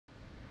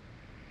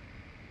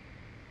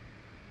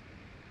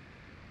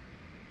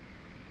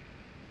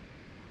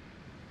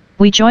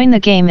We join the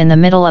game in the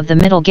middle of the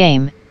middle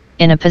game,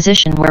 in a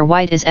position where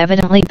white is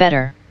evidently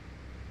better.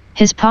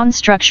 His pawn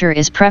structure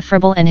is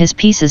preferable and his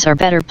pieces are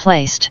better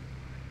placed.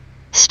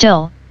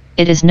 Still,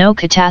 it is no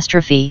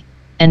catastrophe,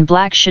 and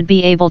black should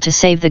be able to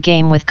save the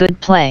game with good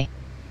play.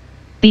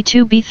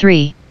 b2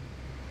 b3.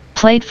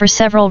 Played for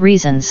several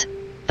reasons,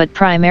 but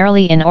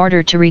primarily in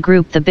order to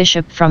regroup the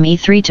bishop from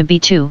e3 to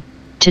b2,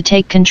 to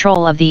take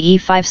control of the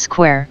e5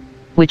 square,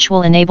 which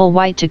will enable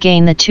white to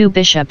gain the two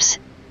bishops,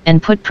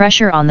 and put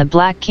pressure on the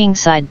black king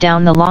side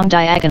down the long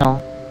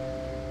diagonal.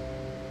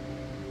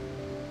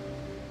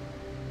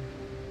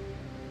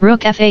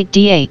 Rook f8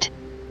 d8.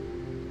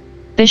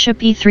 Bishop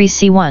e3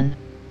 c1.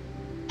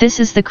 This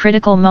is the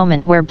critical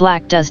moment where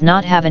black does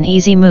not have an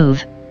easy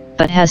move,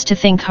 but has to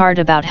think hard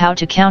about how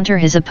to counter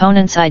his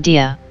opponent's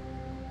idea.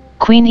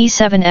 Queen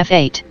e7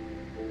 f8.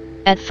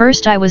 At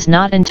first I was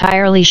not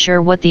entirely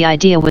sure what the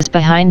idea was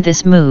behind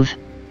this move.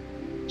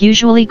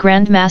 Usually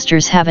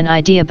grandmasters have an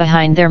idea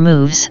behind their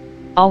moves,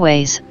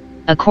 always,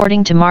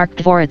 according to Mark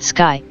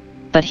Dvoretsky,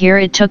 but here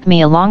it took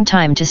me a long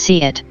time to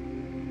see it.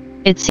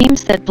 It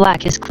seems that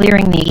black is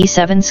clearing the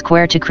e7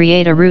 square to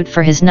create a route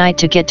for his knight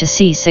to get to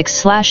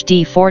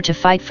c6/d4 to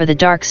fight for the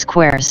dark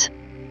squares.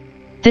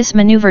 This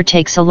maneuver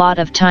takes a lot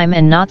of time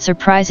and not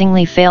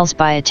surprisingly fails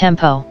by a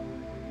tempo.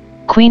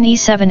 Queen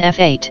e7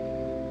 f8.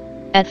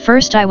 At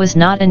first I was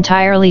not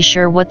entirely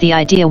sure what the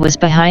idea was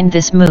behind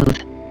this move.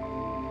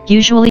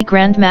 Usually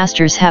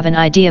grandmasters have an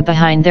idea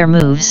behind their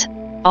moves,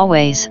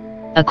 always,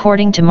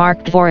 according to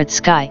Mark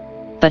Dvoretsky,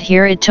 but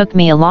here it took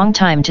me a long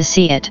time to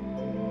see it.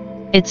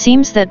 It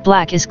seems that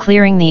black is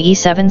clearing the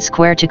e7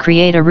 square to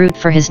create a route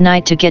for his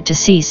knight to get to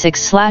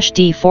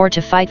c6/d4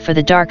 to fight for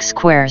the dark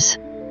squares.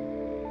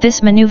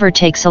 This maneuver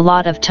takes a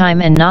lot of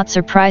time and not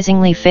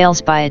surprisingly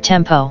fails by a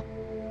tempo.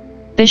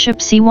 Bishop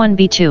c1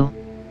 b2.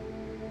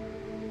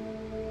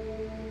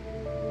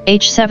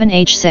 h7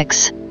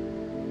 h6.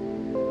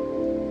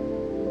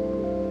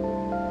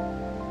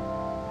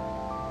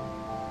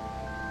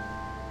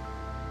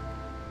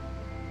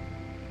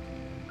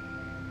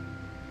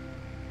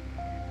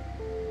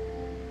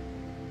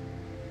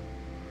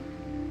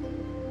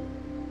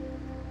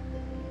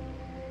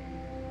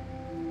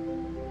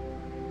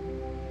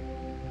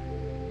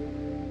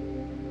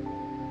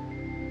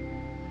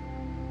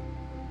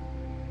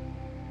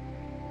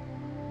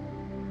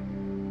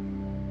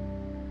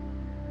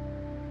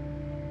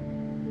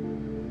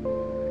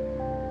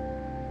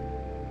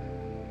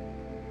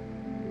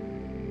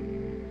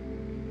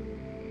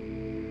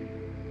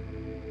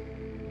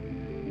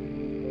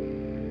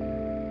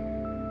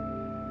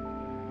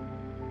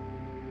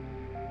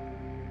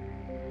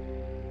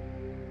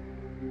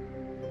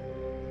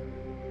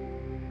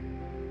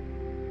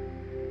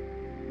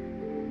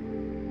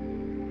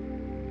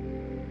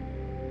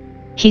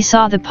 He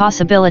saw the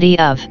possibility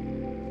of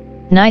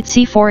knight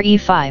c4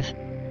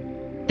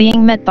 e5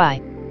 being met by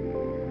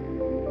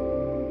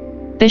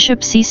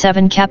bishop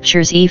c7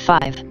 captures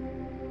e5,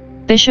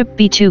 bishop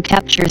b2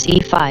 captures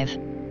e5,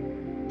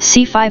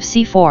 c5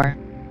 c4,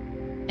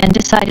 and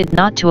decided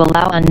not to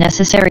allow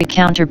unnecessary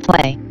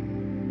counterplay.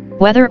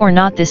 Whether or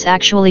not this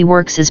actually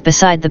works is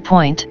beside the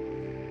point.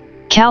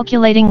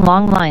 Calculating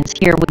long lines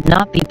here would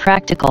not be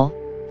practical,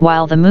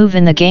 while the move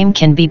in the game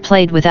can be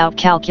played without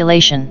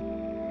calculation.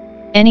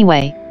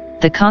 Anyway,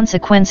 the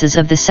consequences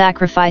of the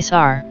sacrifice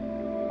are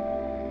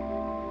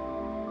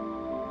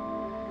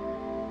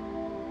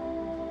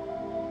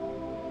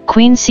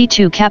Queen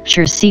c2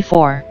 captures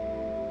c4,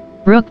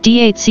 Rook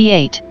d8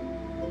 c8,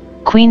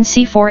 Queen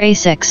c4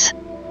 a6,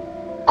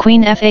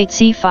 Queen f8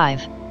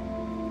 c5,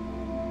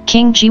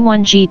 King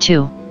g1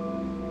 g2,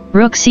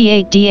 Rook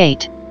c8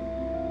 d8,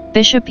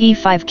 Bishop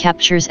e5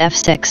 captures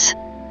f6,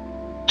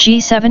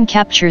 g7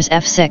 captures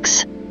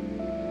f6,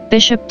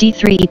 Bishop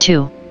d3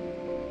 e2,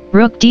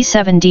 Rook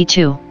d7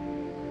 d2,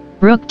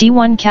 Rook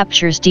d1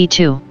 captures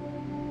d2,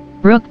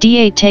 Rook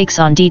d8 takes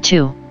on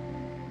d2,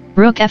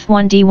 Rook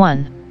f1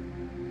 d1,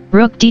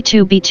 Rook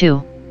d2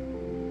 b2,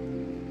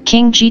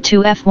 King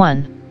g2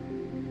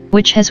 f1,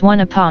 which has won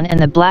a pawn and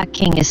the black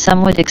king is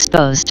somewhat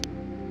exposed.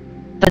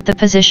 But the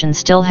position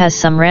still has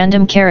some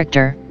random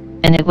character,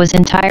 and it was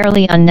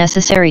entirely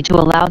unnecessary to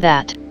allow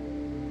that.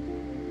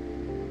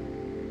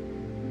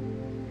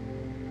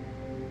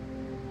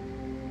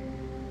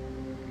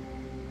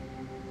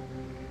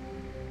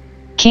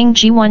 King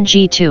g1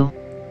 g2.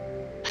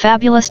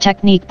 Fabulous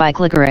technique by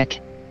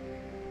Gligoric.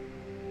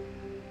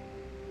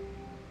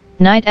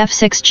 Knight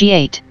f6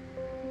 g8.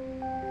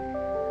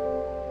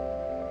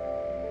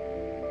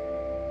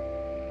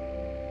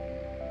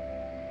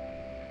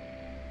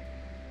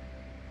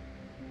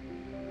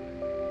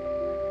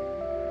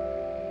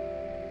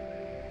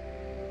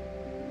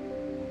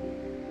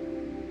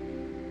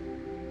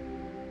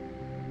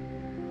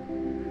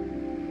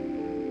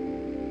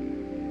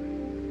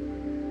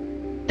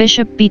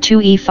 Bishop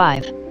b2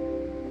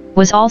 e5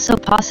 was also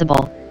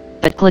possible,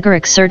 but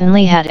Gligoric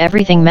certainly had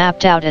everything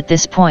mapped out at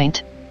this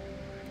point.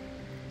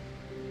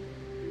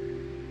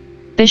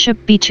 Bishop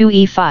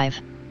b2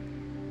 e5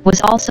 was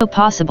also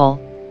possible,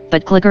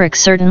 but Gligoric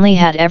certainly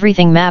had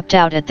everything mapped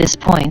out at this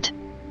point.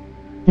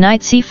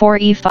 Knight c4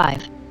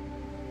 e5.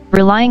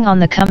 Relying on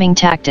the coming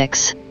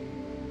tactics.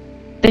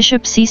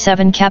 Bishop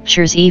c7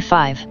 captures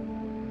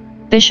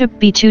e5. Bishop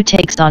b2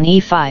 takes on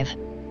e5.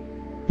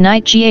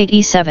 Knight g8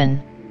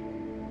 e7.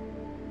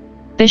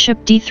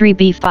 Bishop d3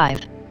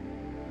 b5.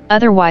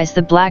 Otherwise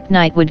the black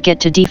knight would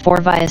get to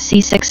d4 via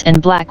c6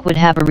 and black would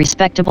have a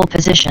respectable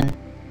position.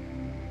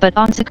 But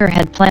Unzicker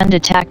had planned a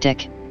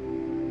tactic.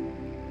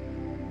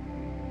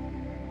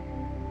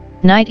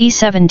 Knight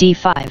e7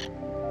 d5.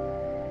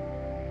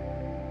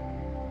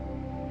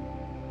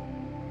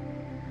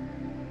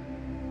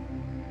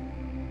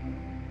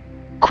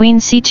 Queen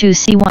c2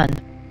 c1.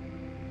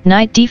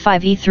 Knight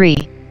d5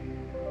 e3.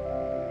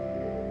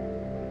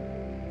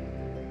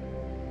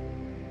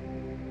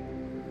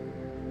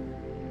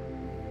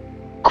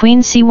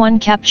 Queen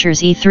c1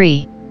 captures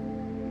e3.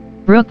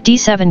 Rook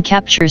d7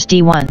 captures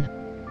d1.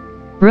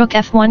 Rook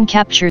f1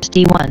 captures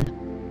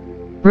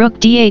d1. Rook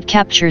d8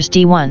 captures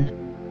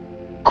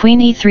d1. Queen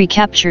e3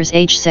 captures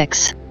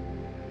h6.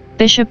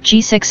 Bishop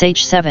g6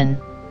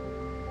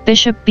 h7.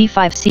 Bishop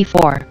b5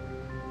 c4.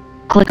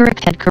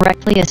 Gligoric had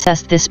correctly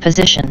assessed this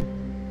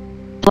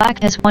position.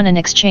 Black has won an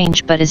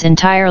exchange but is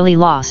entirely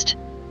lost.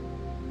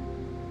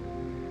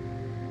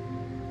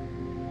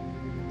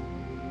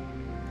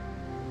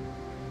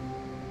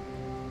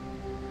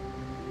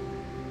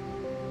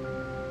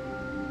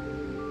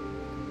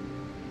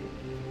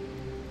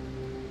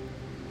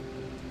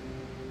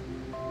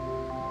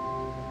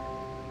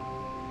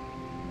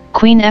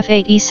 Queen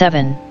f8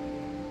 e7.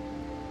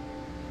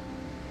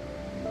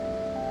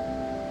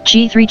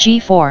 g3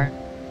 g4.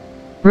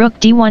 Rook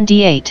d1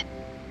 d8.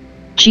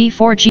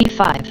 g4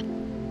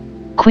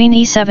 g5. Queen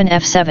e7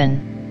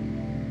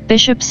 f7.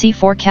 Bishop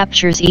c4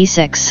 captures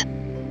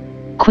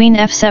e6. Queen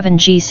f7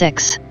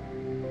 g6.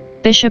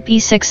 Bishop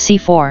e6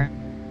 c4.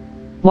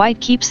 White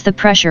keeps the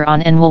pressure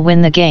on and will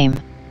win the game.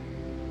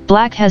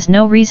 Black has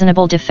no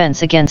reasonable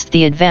defense against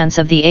the advance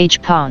of the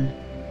h-pawn.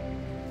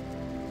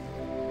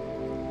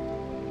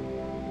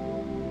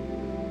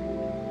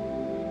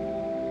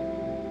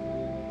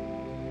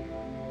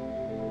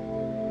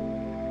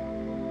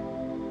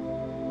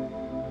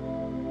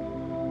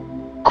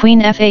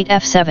 Queen f8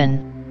 f7.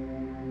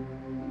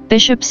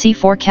 Bishop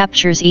c4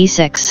 captures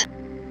e6.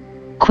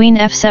 Queen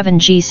f7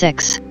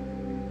 g6.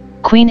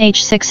 Queen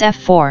h6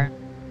 f4.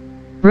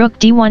 Rook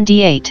d1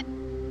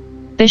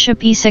 d8. Bishop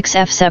e6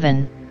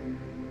 f7.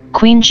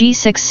 Queen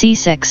g6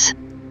 c6.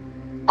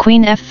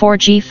 Queen f4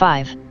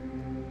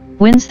 g5.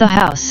 Wins the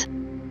house.